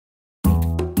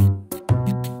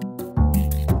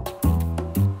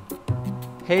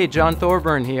Hey, John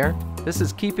Thorburn here. This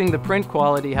is Keeping the Print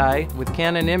Quality High with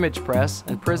Canon imagePRESS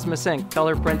and PRISMAsync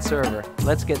Color Print Server.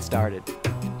 Let's get started.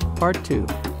 Part 2.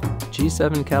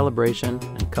 G7 Calibration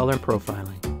and Color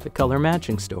Profiling, the color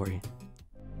matching story.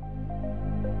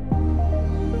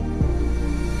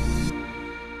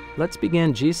 Let's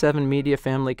begin G7 Media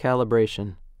Family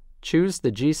calibration. Choose the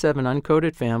G7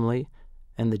 Uncoded family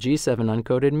and the G7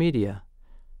 Uncoded Media.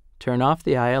 Turn off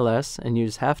the ILS and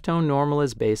use halftone normal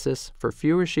as basis for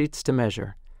fewer sheets to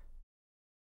measure.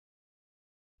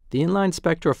 The inline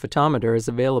spectrophotometer is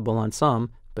available on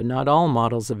some, but not all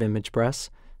models of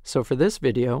imagePRESS, so for this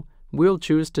video, we'll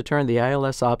choose to turn the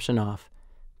ILS option off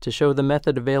to show the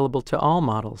method available to all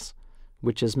models,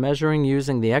 which is measuring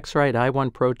using the X-Rite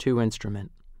i1 Pro 2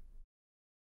 instrument.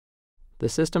 The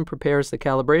system prepares the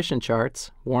calibration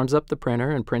charts, warms up the printer,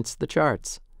 and prints the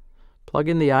charts. Plug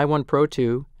in the i1 Pro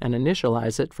 2 and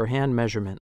initialize it for hand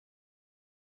measurement.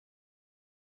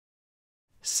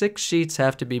 6 sheets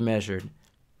have to be measured.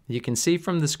 You can see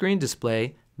from the screen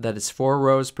display that it's 4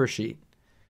 rows per sheet.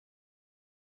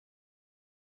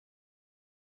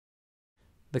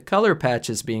 The color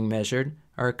patches being measured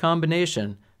are a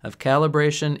combination of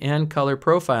calibration and color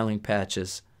profiling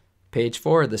patches. Page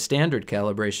 4 are the standard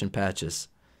calibration patches.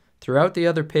 Throughout the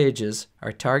other pages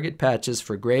are target patches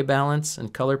for gray balance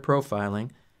and color profiling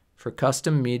for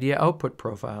custom media output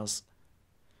profiles.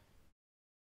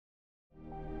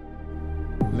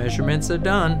 Measurements are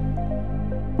done.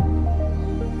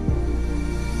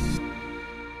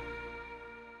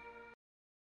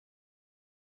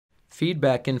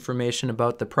 Feedback information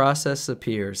about the process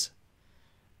appears.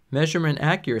 Measurement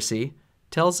accuracy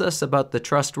tells us about the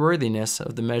trustworthiness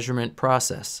of the measurement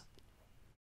process.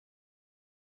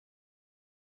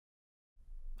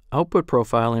 Output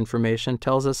profile information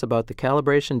tells us about the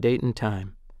calibration date and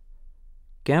time.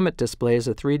 Gamut displays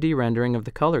a 3D rendering of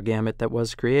the color gamut that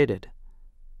was created.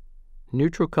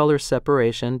 Neutral color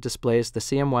separation displays the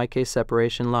CMYK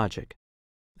separation logic.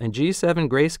 And G7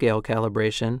 grayscale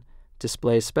calibration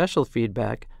displays special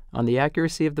feedback on the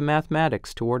accuracy of the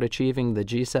mathematics toward achieving the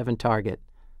G7 target.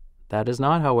 That is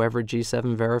not, however,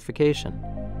 G7 verification.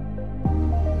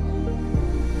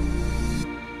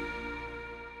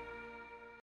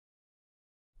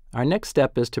 Our next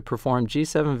step is to perform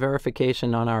G7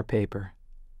 verification on our paper.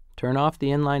 Turn off the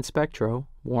inline spectro,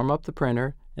 warm up the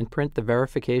printer, and print the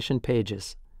verification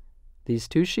pages. These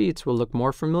 2 sheets will look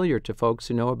more familiar to folks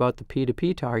who know about the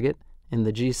P2P target in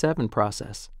the G7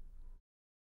 process.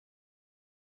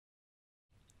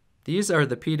 These are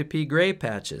the P2P gray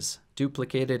patches,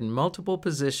 duplicated in multiple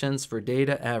positions for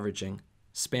data averaging,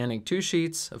 spanning 2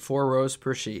 sheets of 4 rows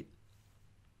per sheet.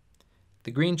 The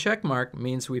green check mark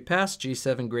means we passed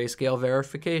G7 grayscale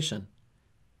verification.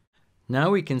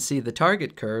 Now we can see the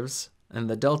target curves and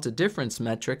the delta difference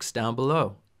metrics down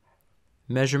below.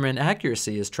 Measurement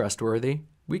accuracy is trustworthy.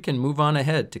 We can move on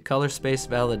ahead to color space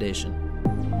validation.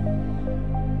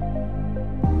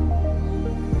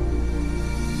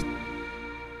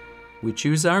 We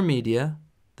choose our media,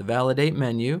 the Validate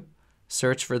menu,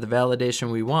 search for the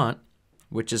validation we want,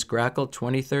 which is Grackle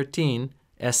 2013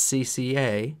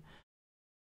 SCCA.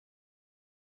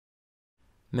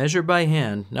 Measure by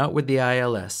hand, not with the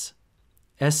ILS.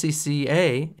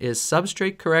 SCCA is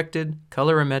substrate-corrected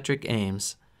colorimetric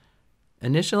aims.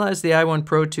 Initialize the i1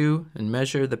 Pro 2 and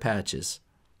measure the patches.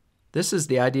 This is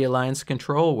the ID Alliance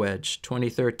Control Wedge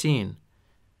 2013.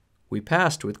 We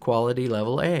passed with quality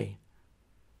level A.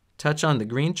 Touch on the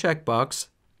green checkbox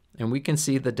and we can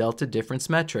see the delta difference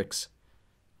metrics.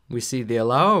 We see the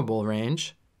allowable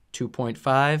range, 2.5,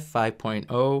 5.0,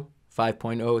 5.0,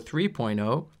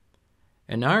 3.0,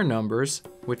 and our numbers,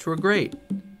 which were great.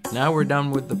 Now we're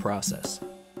done with the process.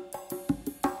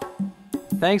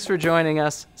 Thanks for joining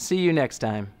us. See you next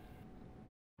time.